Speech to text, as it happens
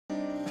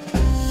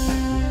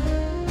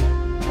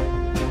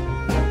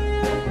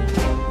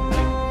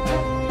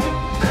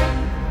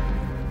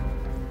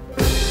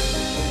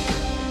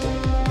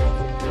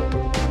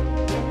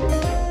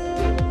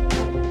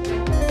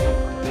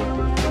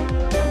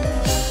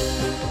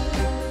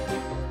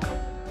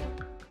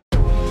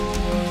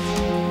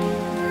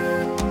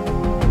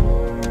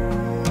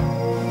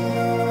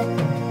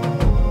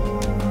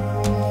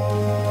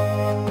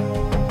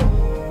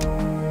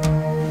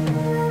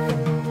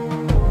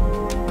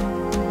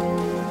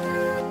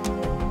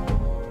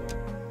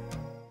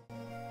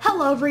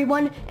Hello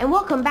everyone, and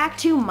welcome back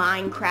to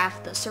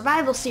Minecraft, the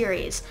survival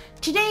series.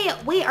 Today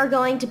we are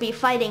going to be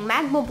fighting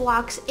magma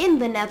blocks in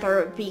the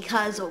nether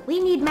because we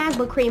need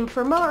magma cream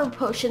for more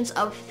potions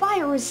of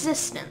fire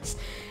resistance.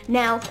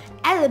 Now,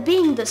 as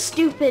being the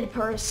stupid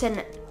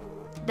person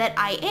that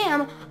I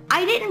am,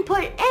 I didn't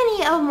put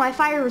any of my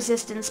fire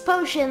resistance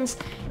potions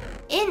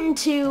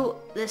into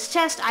this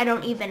chest. I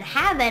don't even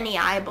have any,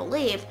 I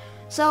believe.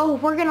 So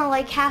we're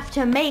gonna have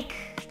to make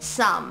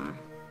some.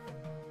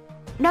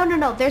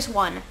 No, there's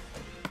one.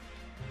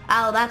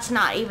 Oh, that's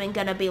not even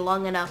gonna be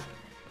long enough.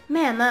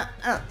 Man, that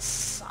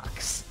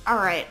sucks.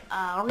 Alright,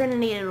 we're gonna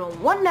need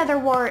one nether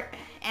wart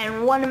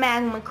and one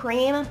magma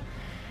cream.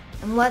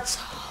 And let's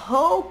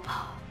hope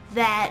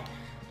that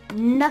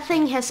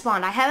nothing has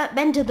spawned. I haven't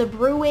been to the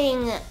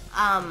brewing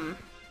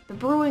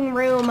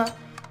room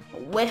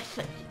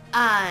with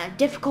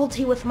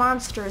difficulty with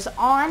monsters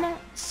on,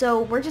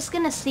 so we're just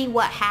gonna see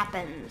what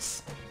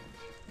happens.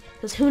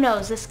 Because who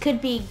knows, this could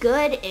be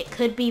good, it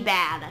could be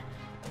bad.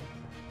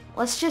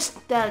 Let's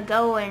just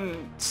go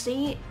and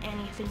see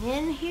anything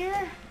in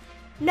here.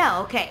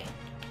 No, okay.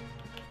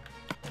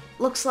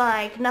 Looks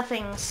like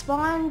nothing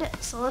spawned,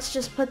 so let's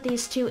just put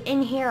these two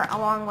in here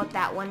along with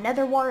that one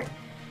nether wart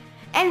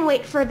and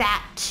wait for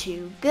that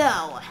to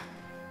go.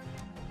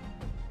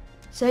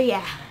 So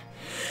yeah.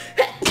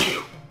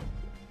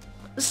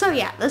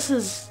 This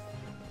is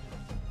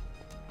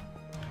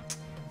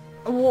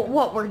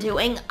what we're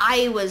doing.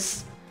 I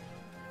was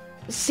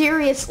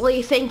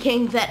seriously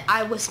thinking that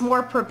I was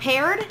more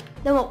prepared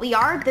than what we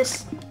are.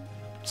 This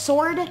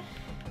sword,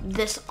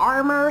 this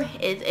armor,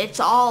 it's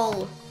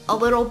all a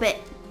little bit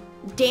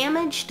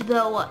damaged,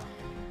 though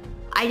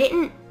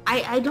I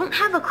don't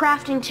have a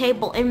crafting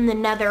table in the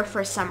nether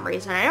for some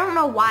reason. I don't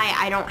know why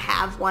I don't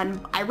have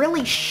one. I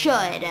really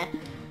should,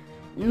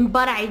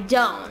 but I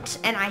don't,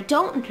 and I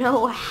don't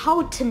know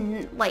how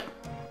to,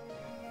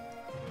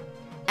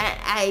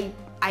 I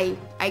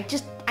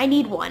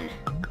need one.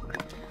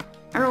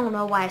 I don't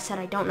know why I said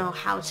I don't know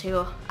how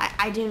to.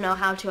 I do know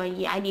how to.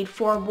 I need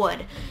 4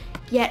 wood.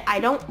 Yet I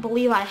don't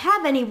believe I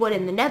have any wood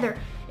in the nether.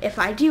 If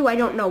I do, I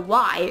don't know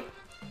why.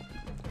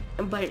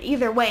 But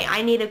either way,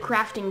 I need a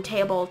crafting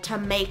table to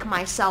make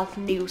myself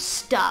new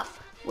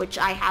stuff, which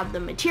I have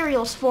the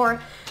materials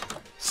for.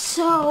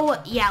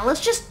 So yeah, let's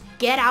just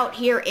get out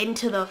here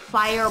into the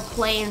fire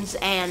plains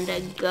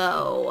and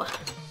go.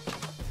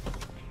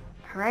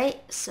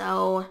 Alright,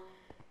 so...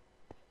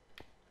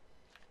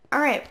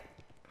 Alright.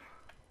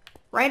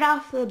 Right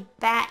off the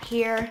bat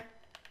here,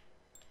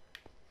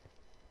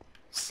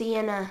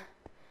 seeing our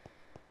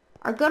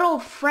good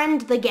old friend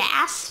the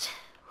Ghasts,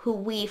 who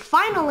we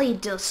finally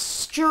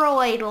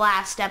destroyed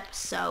last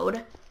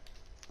episode.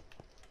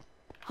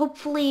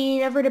 Hopefully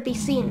never to be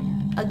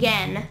seen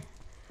again.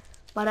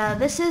 But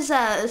this is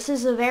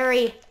a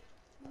very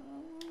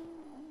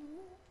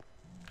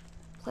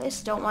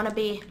place do not want to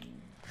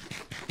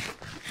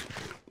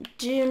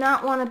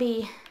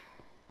be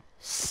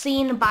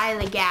seen by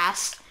the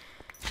Ghasts.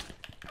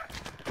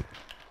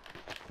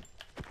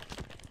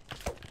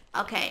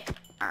 Okay,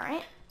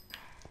 alright.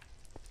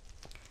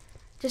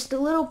 Just a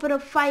little bit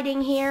of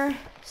fighting here.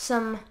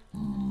 Some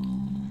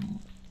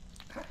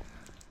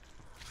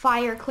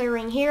fire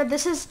clearing here.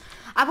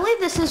 I believe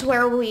this is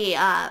where we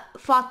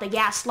fought the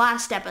Ghasts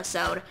last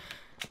episode.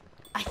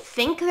 I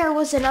think there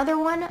was another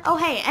one. Oh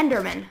hey,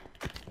 Enderman.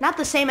 Not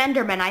the same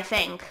Enderman, I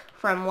think,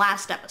 from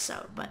last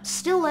episode, but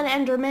still an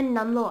Enderman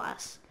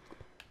nonetheless.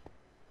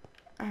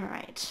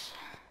 Alright.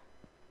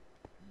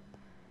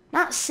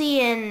 Not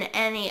seeing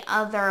any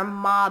other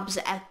mobs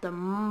at the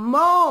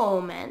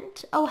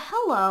moment. Oh,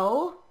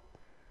 hello.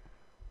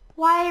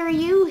 Why are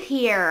you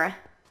here?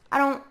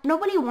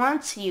 Nobody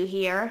wants you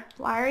here.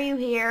 Why are you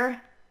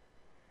here?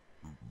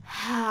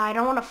 I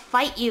don't want to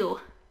fight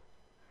you.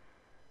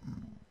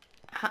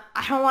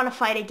 I don't want to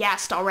fight a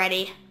Ghast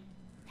already.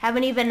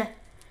 Haven't even...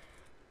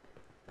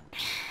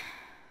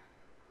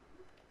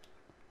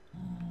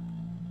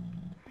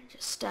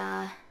 Just,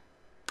 that's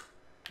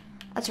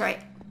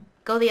right.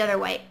 Go the other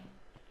way.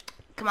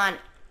 Come on.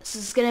 This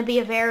is gonna be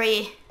a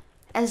very,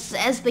 as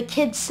the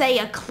kids say,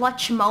 a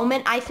clutch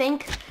moment, I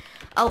think.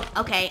 Oh,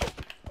 okay.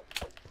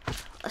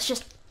 Let's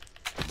just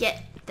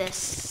get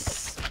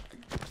this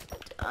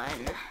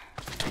done.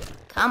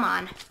 Come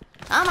on.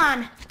 Come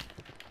on.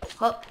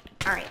 Oh,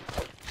 alright.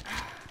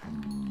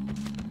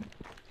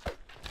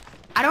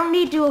 I don't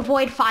need to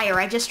avoid fire.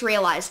 I just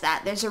realized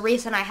that. There's a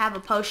reason I have a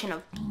potion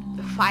of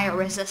fire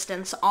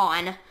resistance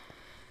on.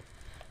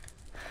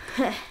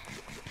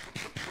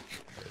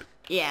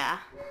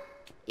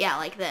 Yeah,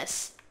 like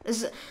this.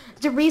 This is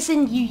the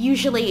reason you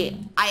usually,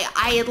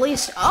 I at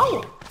least,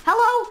 oh,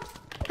 hello,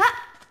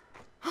 ha,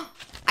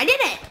 I did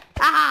it,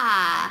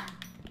 ah,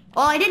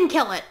 well, I didn't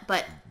kill it,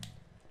 but,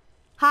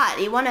 ha,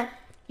 you wanna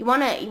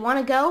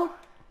go?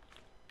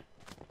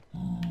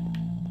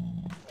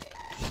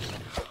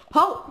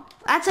 Oh,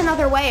 that's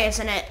another way,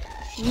 isn't it?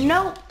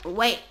 No,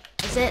 wait,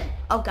 is it?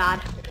 Oh,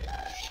 God.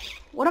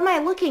 What am I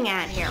looking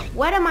at here?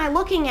 What am I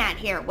looking at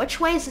here? Which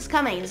way is this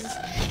coming? Is this...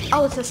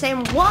 Oh, it's the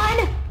same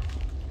one?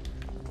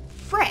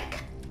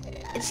 Frick.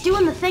 It's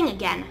doing the thing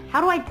again. How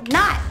do I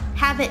not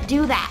have it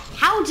do that?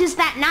 How does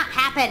that not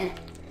happen?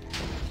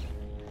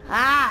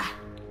 Ah.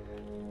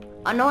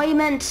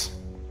 Annoyment.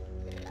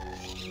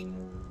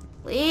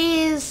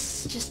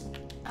 Please. Just,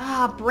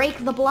 break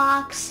the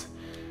blocks.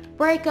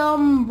 Break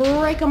them,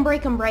 break them,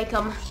 break them, break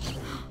them.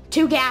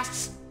 2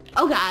 Ghasts.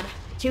 Oh god.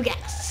 2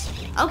 Ghasts.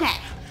 Okay.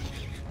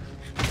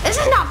 This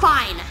is not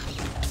fine.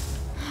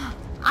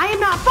 I am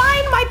not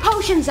fine. My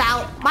potion's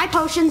out. My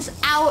potion's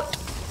out.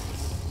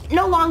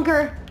 No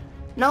longer.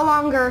 No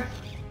longer.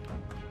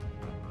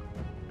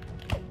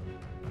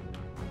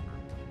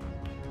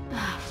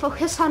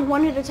 Focus on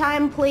one at a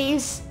time,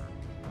 please.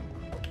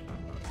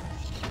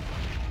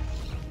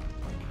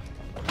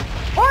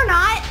 Or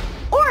not.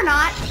 Or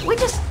not. We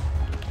just...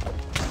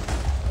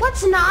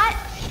 Let's not.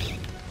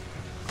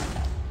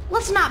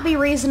 Let's not be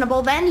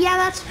reasonable then. Yeah,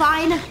 that's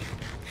fine.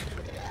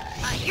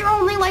 You're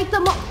only like the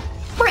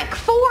frick.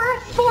 4.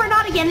 4.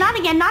 Not again. Not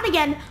again. Not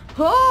again.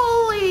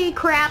 Holy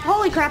crap.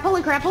 Holy crap.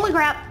 Holy crap. Holy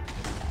crap.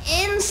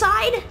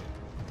 Inside.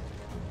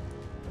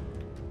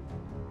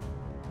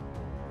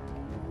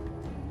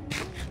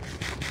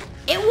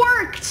 It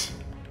worked.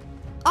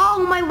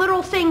 Oh, my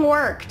little thing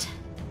worked.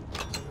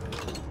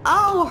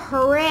 Oh,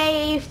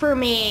 hooray for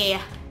me.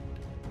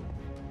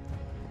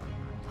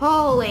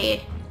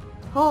 Holy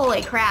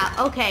crap.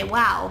 Okay,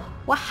 wow.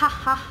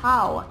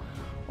 Wow.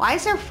 Why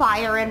is there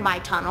fire in my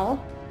tunnel?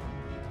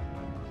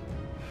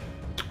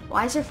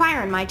 Why is there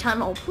fire in my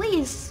tunnel?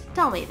 Please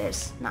tell me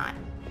there's not.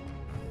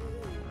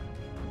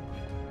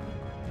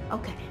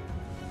 Okay.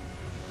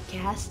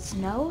 Ghasts,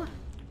 no?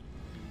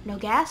 No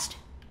Ghast?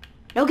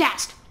 No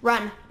Ghast!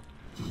 Run.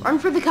 Run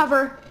for the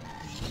cover.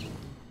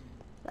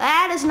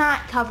 That is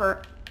not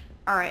cover.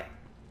 Alright.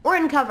 We're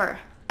in cover.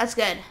 That's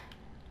good.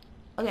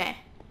 Okay.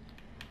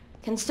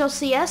 Can still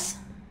see us.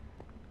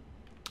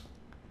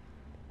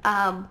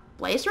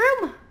 Blaze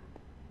room?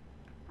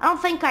 I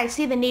don't think I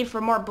see the need for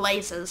more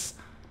blazes.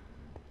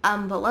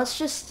 But let's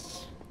just...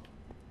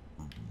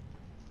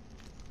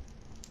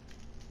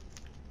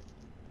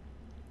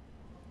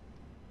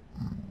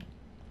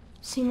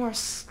 see more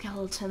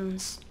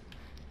skeletons.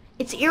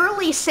 It's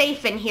eerily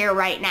safe in here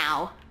right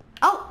now.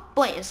 Oh,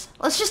 blaze.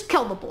 Let's just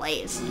kill the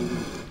blaze.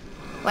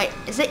 Wait,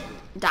 is it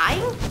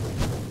dying?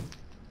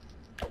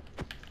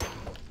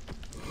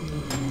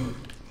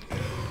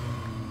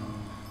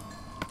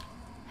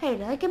 Hey,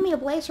 did that give me a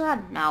blaze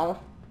rod?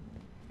 No.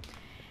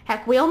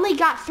 Heck, we only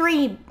got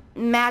 3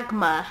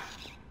 magma.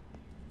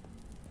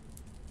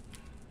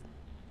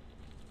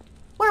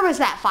 Where was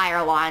that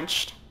fire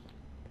launched?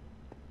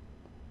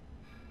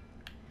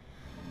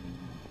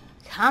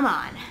 Come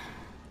on.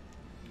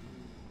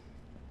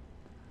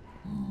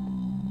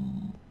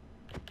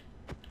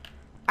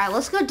 Alright,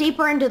 let's go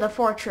deeper into the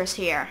fortress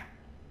here.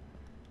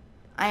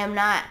 I am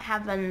not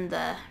having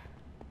the...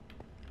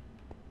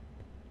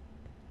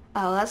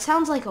 Oh, that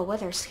sounds like a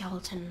wither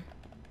skeleton.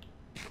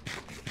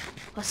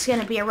 What's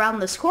gonna be around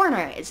this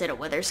corner? Is it a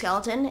wither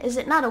skeleton? Is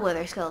it not a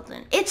wither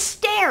skeleton? It's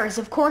stairs!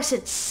 Of course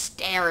it's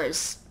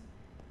stairs.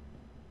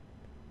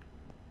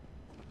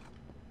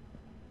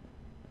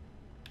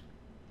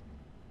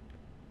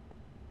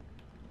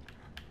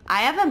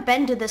 I haven't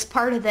been to this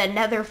part of the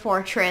Nether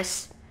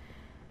Fortress,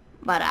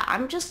 but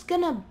I'm just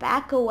gonna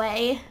back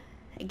away,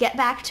 get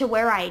back to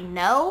where I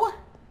know,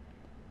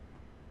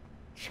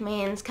 which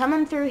means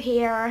coming through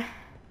here.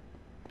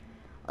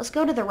 Let's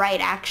go to the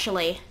right,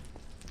 actually.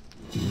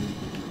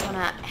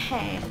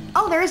 Hey.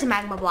 Oh, there is a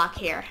magma block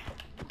here.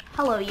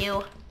 Hello,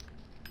 you.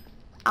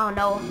 Oh,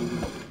 no.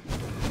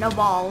 No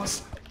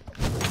balls.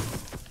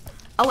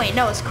 Oh, wait,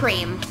 no, it's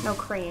cream. No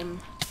cream.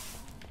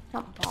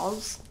 Not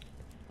balls.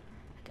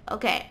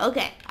 Okay,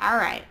 okay,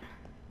 alright.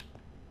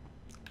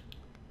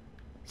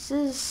 This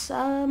is,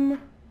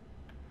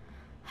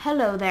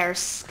 hello there,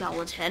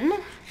 skeleton.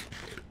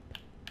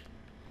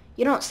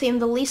 You don't seem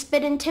the least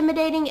bit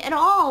intimidating at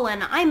all,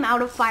 and I'm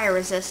out of fire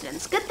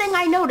resistance. Good thing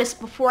I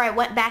noticed before I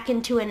went back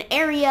into an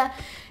area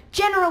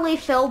generally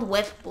filled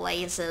with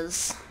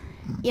blazes.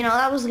 You know,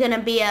 that was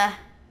gonna be a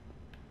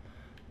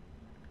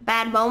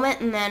bad moment,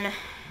 and then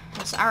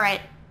it's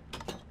alright.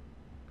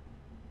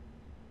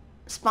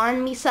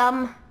 Spawn me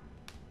some.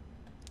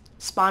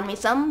 Spawn me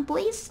some,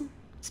 please.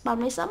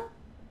 Spawn me some.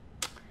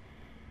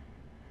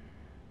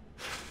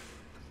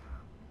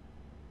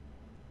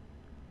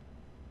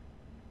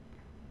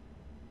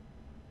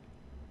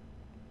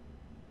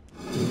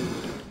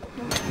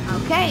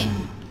 Okay.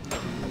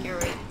 Here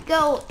we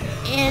go.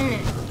 In.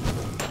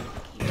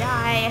 You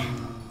die.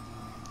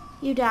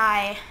 You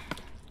die.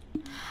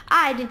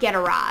 I did get a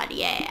rod,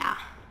 yeah.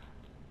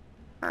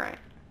 Alright.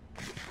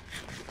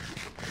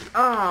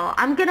 Oh,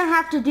 I'm gonna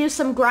have to do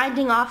some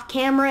grinding off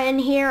camera in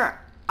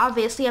here.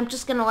 Obviously, I'm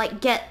just gonna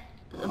like get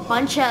a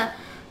bunch of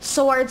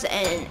swords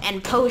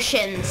and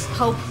potions,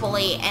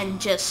 hopefully, and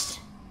just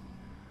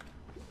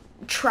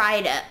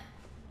try to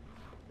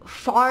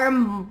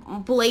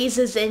farm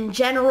blazes in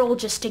general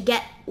just to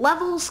get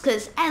levels,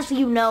 because as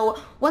you know,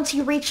 once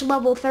you reach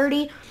level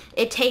 30,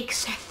 it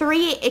takes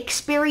 3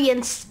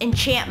 experience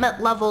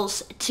enchantment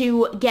levels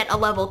to get a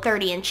level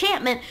 30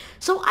 enchantment,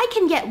 so I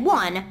can get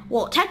 1.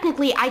 Well,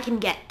 technically I can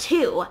get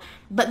 2,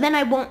 but then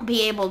I won't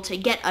be able to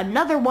get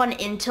another one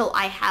until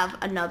I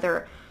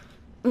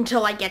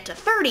get to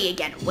 30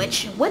 again,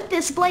 which with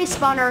this blaze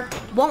spawner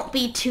won't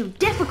be too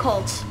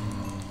difficult.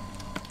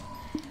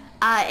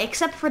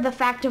 Except for the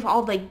fact of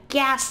all the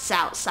ghasts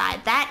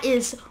outside. That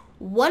is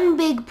one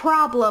big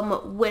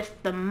problem with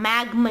the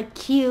magma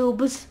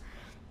cubes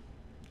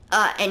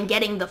and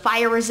getting the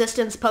fire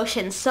resistance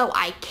potions, so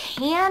I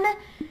can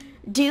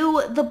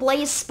do the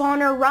blaze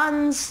spawner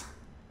runs.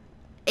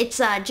 It's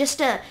a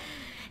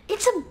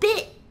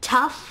bit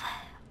tough,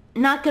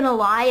 not gonna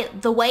lie,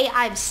 the way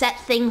I've set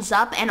things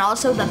up, and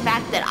also the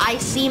fact that I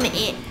seem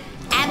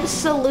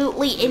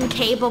absolutely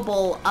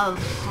incapable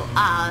of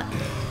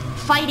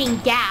fighting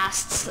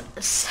ghasts,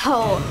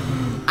 so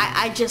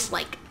I just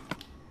like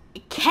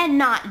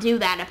cannot do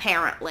that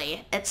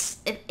apparently. It's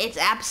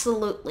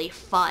absolutely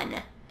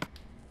fun.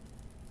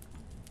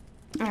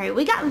 Alright,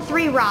 we got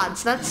 3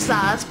 rods.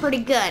 That's pretty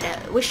good.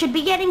 We should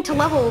be getting to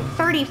level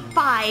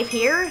 35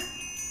 here.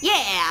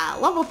 Yeah,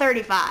 level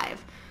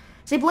 35.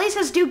 See,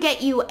 blazes do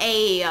get you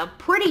a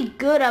pretty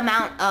good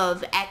amount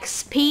of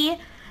XP.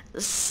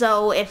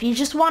 So if you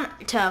just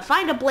want to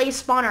find a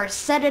blaze spawner,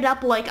 set it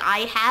up like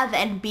I have,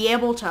 and be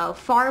able to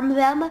farm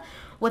them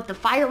with the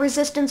fire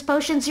resistance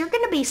potions, you're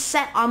going to be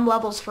set on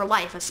levels for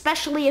life.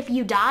 Especially if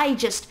you die,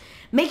 just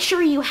make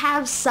sure you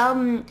have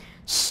some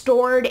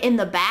stored in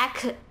the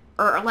back,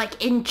 or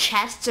like in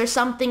chests or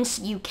something,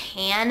 so you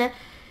can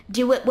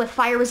do it with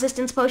fire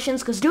resistance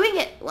potions. Because doing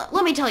it,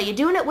 let me tell you,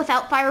 doing it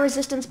without fire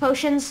resistance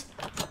potions,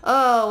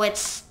 oh,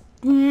 it's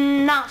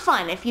not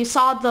fun. If you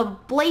saw the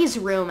Blaze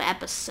Room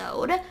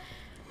episode.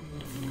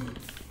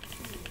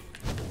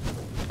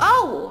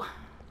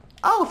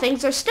 Oh,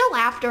 things are still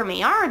after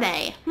me, are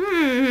they?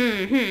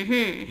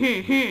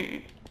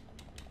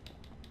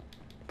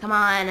 Come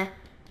on.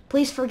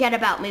 Please forget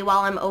about me while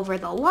I'm over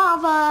the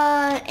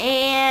lava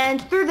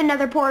and through the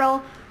nether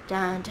portal.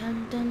 Dun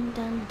dun dun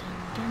dun dun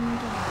dun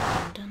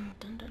dun dun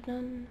dun dun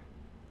dun.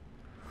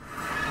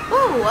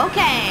 Ooh,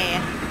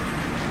 okay.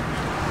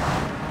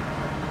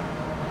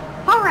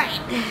 Alright.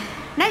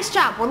 Nice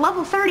job. We're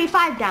level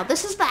 35 now.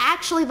 This is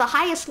actually the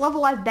highest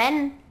level I've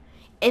been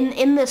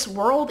in this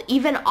world.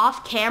 Even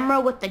off camera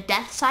with the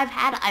deaths I've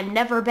had, I've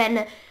never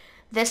been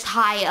this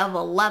high of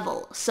a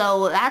level.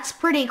 So that's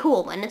pretty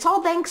cool. And it's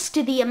all thanks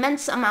to the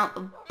immense amount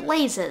of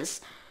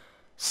blazes.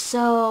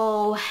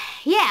 So,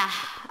 yeah.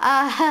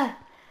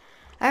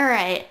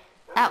 Alright.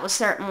 That was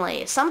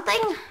certainly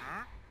something.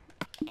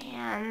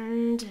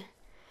 And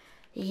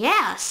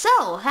yeah,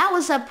 so that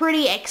was a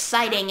pretty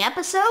exciting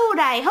episode.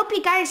 I hope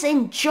you guys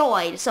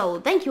enjoyed. So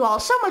thank you all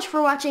so much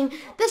for watching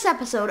this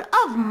episode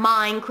of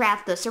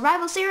Minecraft the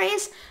Survival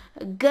Series.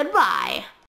 Goodbye.